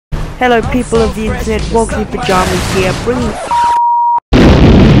Hello people of the internet, Wogsy Pajamas here, bringing...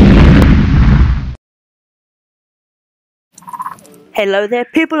 Hello there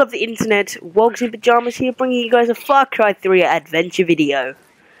people of the internet, Wogsy Pajamas here, bringing you guys a Far Cry 3 adventure video.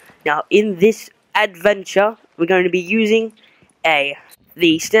 Now in this adventure, we're going to be using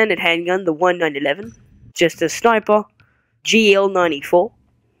the standard handgun, the 1911, just a sniper, GL94,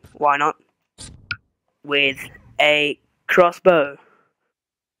 why not, with a crossbow.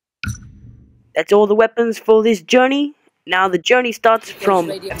 That's all the weapons for this journey. Now the journey starts from,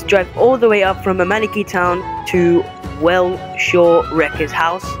 we have to drive all the way up from Amanaki town to Wellshore Wrecker's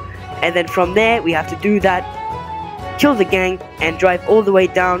house, and then from there we have to do that, kill the gang, and drive all the way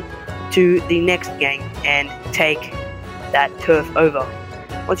down to the next gang and take that turf over.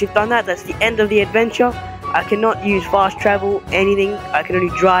 Once you've done that, that's the end of the adventure. I cannot use fast travel, anything, I can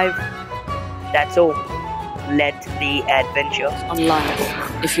only drive. That's all. Let the adventure online.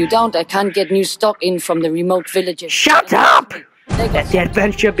 If you don't, I can't get new stock in from the remote villages. Shut up! Let the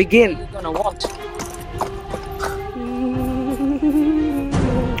adventure begin. You're gonna want.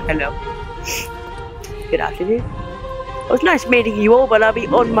 Hello. Good afternoon. It was nice meeting you all, but I'll be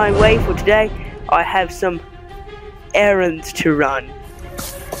on my way for today. I have some errands to run.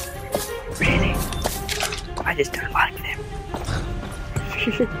 Really? I just don't like them.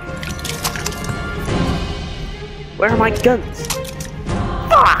 Where are my guns?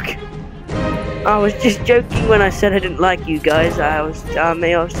 Fuck! I was just joking when I said I didn't like you guys. I was just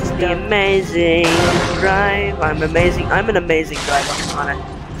the amazing drive. I'm amazing. I'm an amazing driver.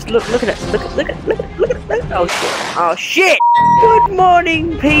 Just look at it. Look at it. Oh shit. Oh shit! Good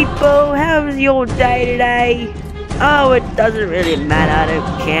morning, people. How's your day today? Oh, it doesn't really matter. I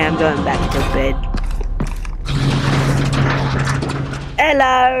don't care. I'm going back to bed.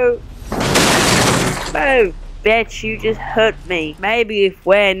 Hello. Oh. Bitch, you just hurt me. Maybe if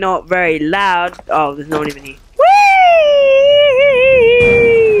we're not very loud. Oh, there's no one even here.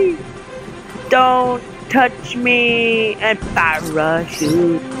 Whee! Don't touch me. And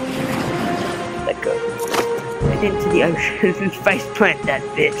parachute. Let go. And into the ocean and face plant that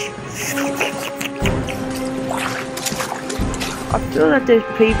bitch. I feel that there's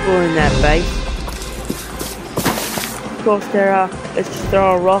people in that base. Of course there are. Let's just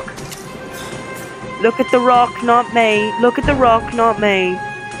throw a rock. Look at the rock, not me. Look at the rock, not me.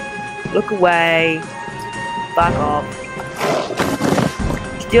 Look away. Fuck off.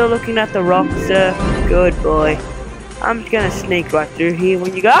 Still looking at the rock, sir. Good boy. I'm just gonna sneak right through here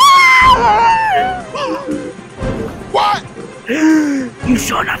when you go. What? You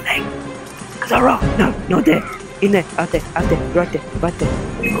saw nothing. The rock. No, not there. In there. Out there. Out there. Right there. Right there.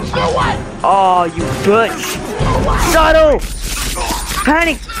 So what? Oh, you bitch. Subtle.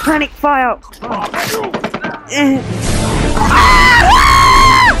 Panic! Panic fire! Mash!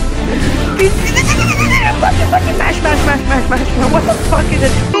 What the fuck is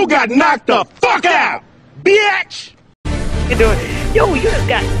it? You got knocked the fuck out, bitch! You doing? Yo, you just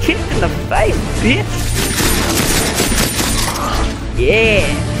got kicked in the face, bitch! Yeah!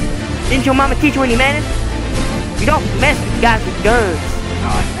 Didn't your mama teach you any manners? You don't mess with guys with guns.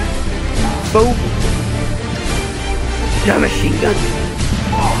 Fool! No machine gun.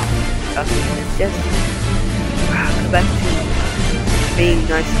 Okay, let's just go back to being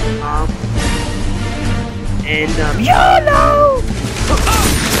nice and calm. And YOLO!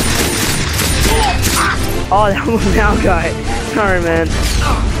 Oh, that was now guy. Sorry, man.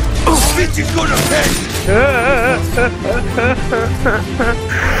 Oh, bitch is gonna pay!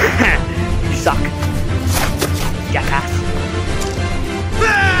 You suck, jackass.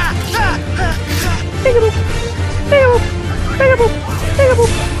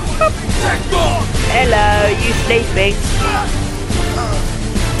 Hello, you sleeping?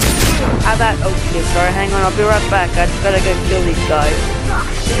 How about, oh shit, sorry, hang on, I'll be right back. I just gotta go kill these guys.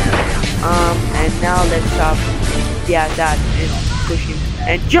 And now let's yeah, that is pushing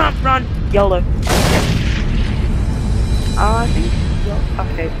and jump, run, YOLO. I think,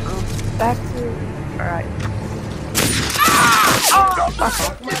 okay, back to, alright.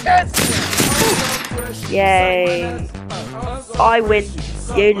 Yay. I win,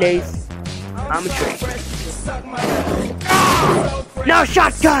 you lose. I'm a tree. No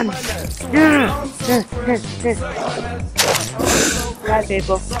shotguns! Bad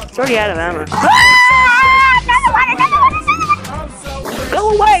people. It's already out of ammo. Go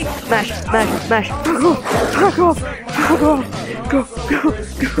away! Smash! Fuck off! Go!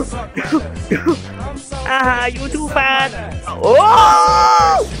 Ah, you too fast!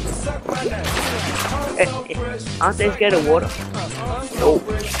 Oh! Aren't they scared of water? No,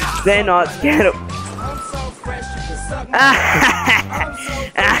 they're not scared of...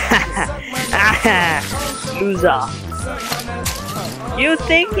 Loser. You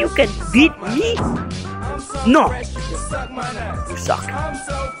think you can beat me? No. You suck.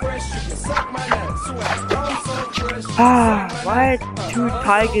 Why two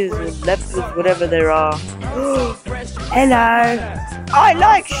tigers or leopards, whatever there are? Hello. I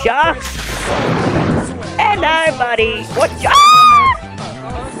like sharks. Hello, buddy. What?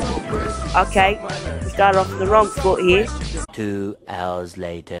 Okay, we started off on the wrong foot here. 2 hours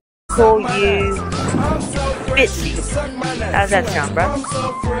later. Call you Bitsy. How's that sound, bro?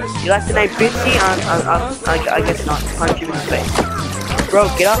 You like the name Bitsy? I guess not. Punch you in the face. Bro,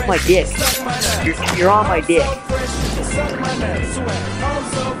 get off my dick. You're on my dick.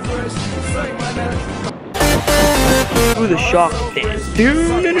 Ooh, the shark dance.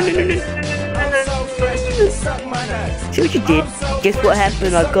 See what you did? Guess what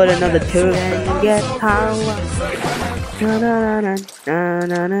happened? I got another turn and get power. La la la la la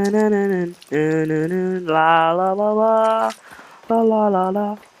la la la la la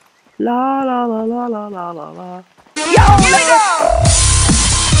la la la la la la la la. Yo, let's go!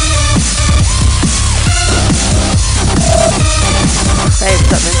 Hey,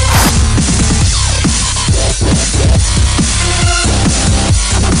 what's up, man?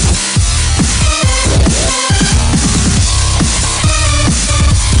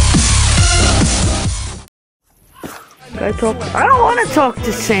 I don't want to talk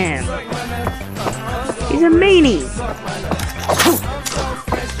to Sam. He's a meanie.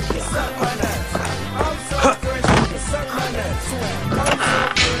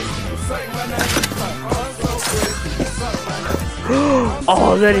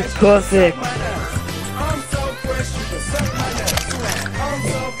 Oh, that is perfect.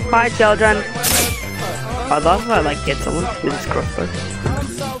 Bye, children. I love how I like get someone with this crossbow.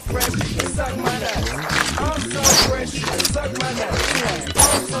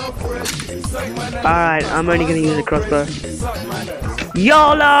 Alright, I'm only gonna use a crossbow.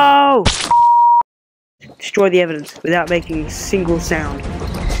 YOLO! Destroy the evidence without making a single sound.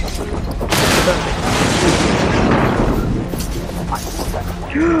 Perfect.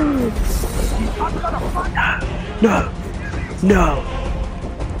 No! No!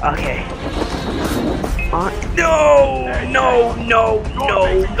 Okay. No!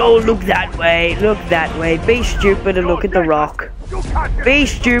 Go look that way. Look that way. Be stupid and look at the rock. Be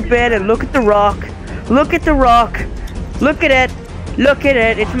stupid and look at the rock. Look at the rock. Look at it. Look at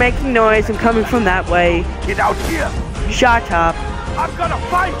it. It's making noise and coming from that way. Get out here! Shut up. I'm gonna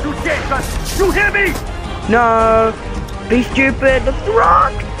find you, Jason! You hear me? No. Be stupid. Look at the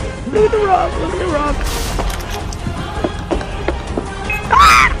rock. Look at the rock. Look at the rock.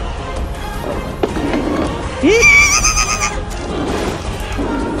 Ah!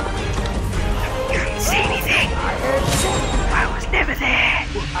 Couldn't see anything. I was never there.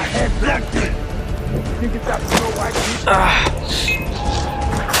 I had black teeth. Think it's that Snow White teeth?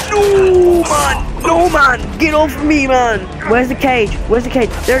 No, man. Get off of me, man. Where's the cage? Where's the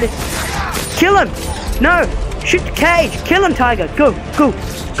cage? There it is. Kill him. No. Shoot the cage. Kill him, Tiger. Go.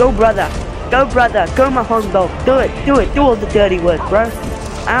 Go, brother. Go, brother. Go, my home dog. Do it. Do all the dirty work, bro.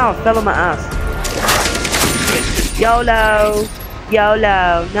 Ow, fell on my ass. YOLO.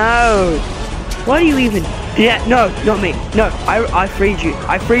 No. Why do you even? Yeah, no, not me. No, I freed you.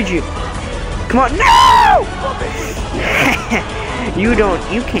 Come on, no! You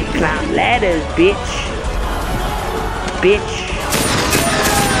can't climb ladders, bitch.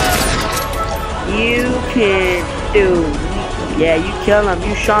 You can do. Yeah, you kill him.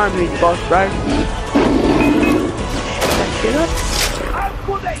 You show him who's boss, bro. Shut up.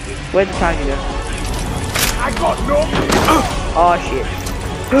 Where'd the tiger go? I got no. Oh shit.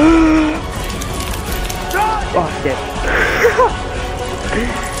 Oh shit.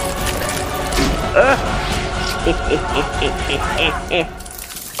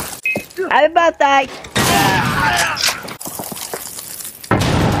 Happy birthday!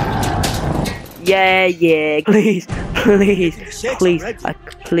 Yeah. Please.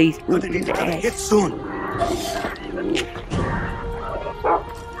 Please. Get soon.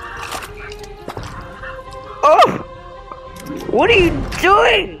 Oh! What are you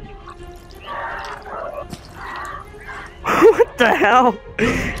doing? What the hell?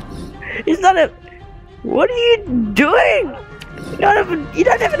 It's not a. What are you doing? You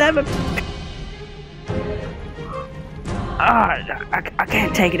don't even have a. I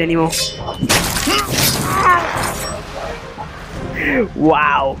can't take it anymore.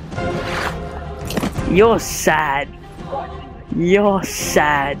 Wow. You're sad.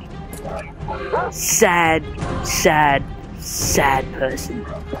 sad person.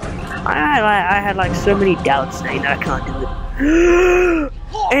 I had like so many doubts saying that I can't do it.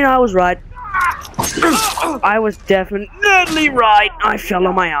 And I was right. I was definitely right. I fell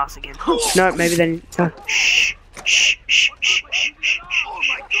on my ass again. No, maybe then. Shh. Shh. Shh. Shh. Shh.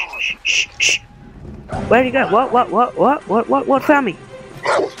 Shh. Shh. Where'd he go? What found me?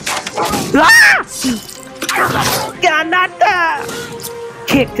 Ah! Ganata!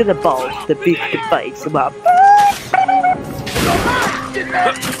 Kick to the balls, the big face about.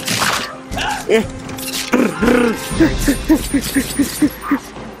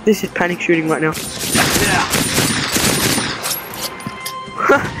 This is panic shooting right now.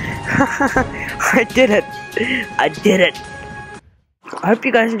 I did it. I did it. I hope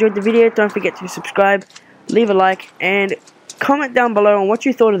you guys enjoyed the video. Don't forget to subscribe, leave a like, and comment down below on what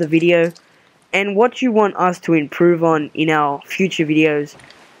you thought of the video and what you want us to improve on in our future videos.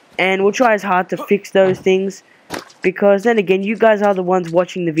 And we'll try as hard to fix those things, because then again, you guys are the ones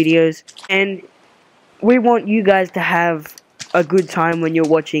watching the videos, and we want you guys to have a good time when you're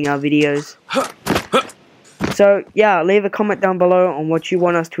watching our videos. So yeah, leave a comment down below on what you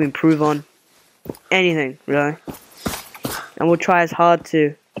want us to improve on. Anything, really. And we'll try as hard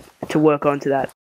to work on to that.